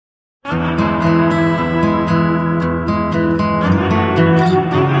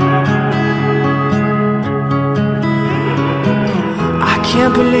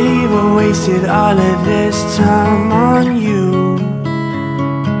can't believe I wasted all of this time on you.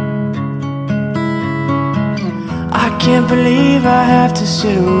 I can't believe I have to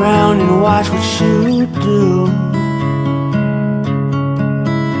sit around and watch what you do.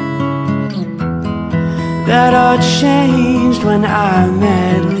 That all changed when I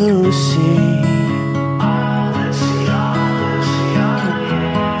met Lucy.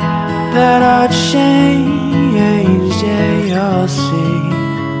 That all changed, yeah, you'll see.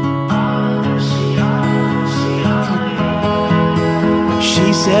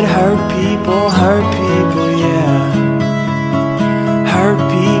 She said hurt people, yeah. Hurt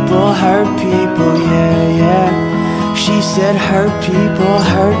people, yeah, yeah. She said hurt people,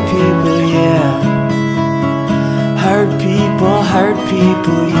 yeah. Hurt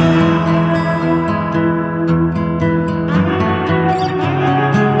people, yeah.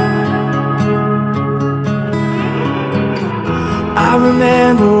 I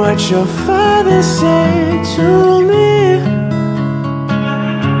remember what your father said to me.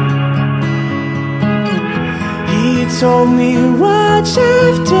 He told me, watch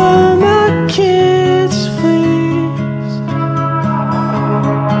after my kids, please.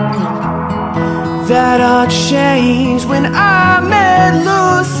 That all changed when I met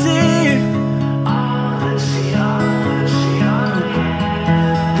Lucy.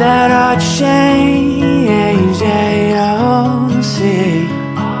 That all changed, yeah, you'll see.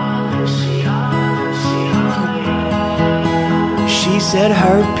 She said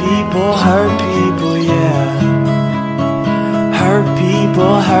hurt people, yeah. Hurt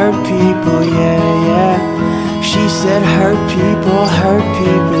people, yeah, yeah. She said hurt people,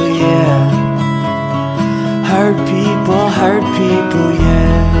 yeah. Hurt people, yeah.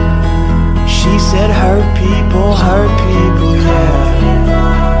 She said hurt people, yeah.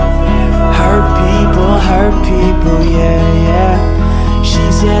 Hurt people, yeah, yeah. She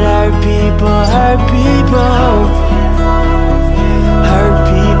said hurt people,